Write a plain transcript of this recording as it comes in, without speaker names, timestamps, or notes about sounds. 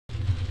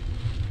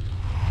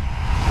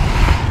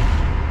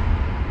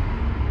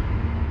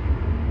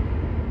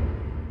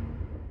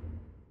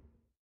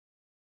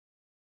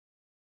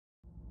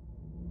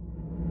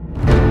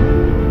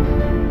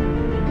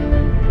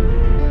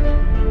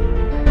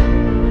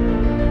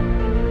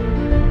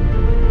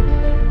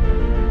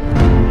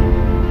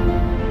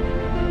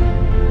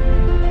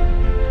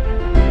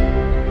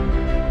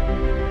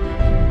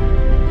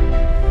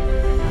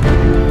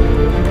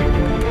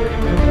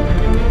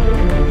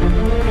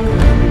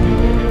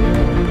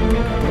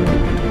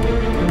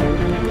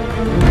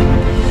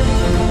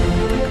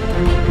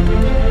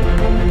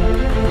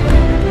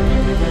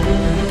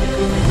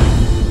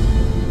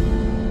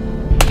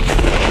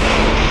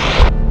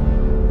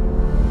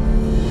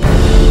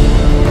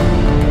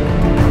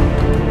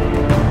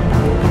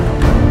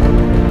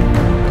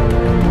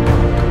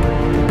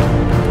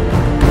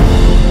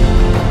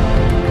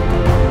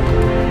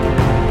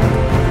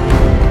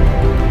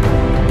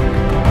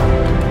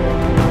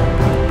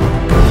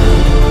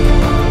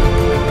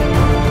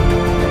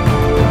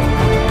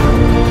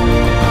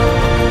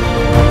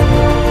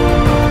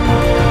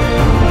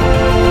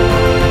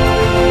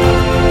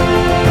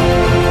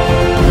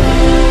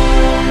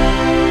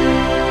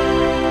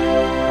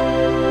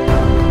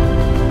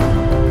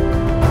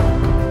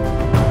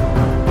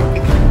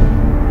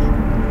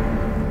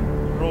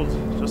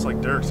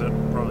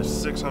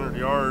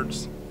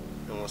yards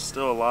and was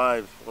still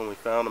alive when we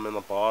found him in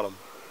the bottom.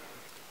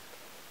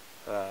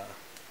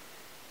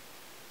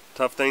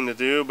 Tough thing to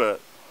do,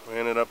 but we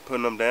ended up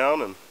putting him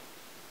down and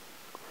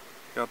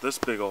got this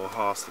big old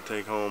hoss to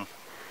take home.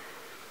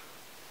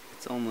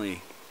 It's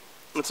only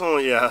it's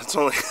only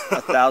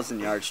 1,000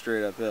 yards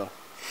straight uphill.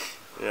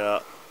 Yeah,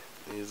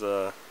 we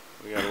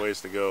got a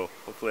ways to go.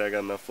 Hopefully I got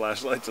enough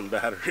flashlights and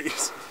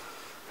batteries.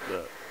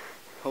 But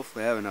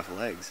hopefully I have enough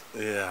legs.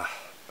 Yeah.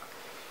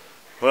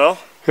 Well,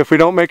 if we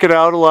don't make it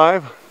out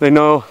alive, they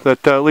know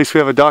that at least we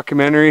have a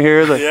documentary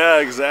here. That yeah,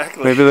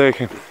 exactly. Maybe they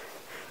can.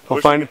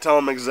 Wish I could tell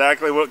them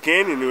exactly what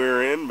canyon we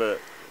were in, but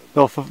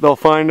they'll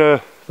find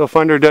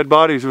our dead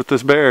bodies with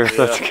this bear. If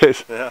that's the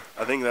case. Yeah,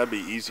 I think that'd be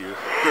easier,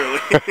 really.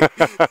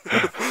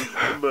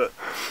 But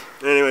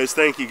anyways,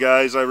 thank you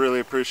guys. I really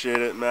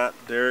appreciate it, Matt,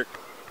 Derek.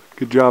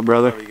 Good job,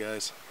 brother. Love you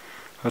guys.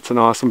 That's an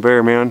awesome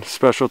bear, man.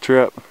 Special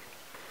trip.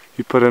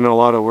 You put in a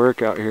lot of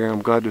work out here.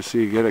 I'm glad to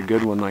see you get a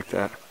good one like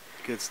that.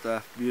 Good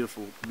stuff.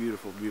 Beautiful,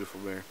 beautiful,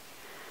 beautiful bear.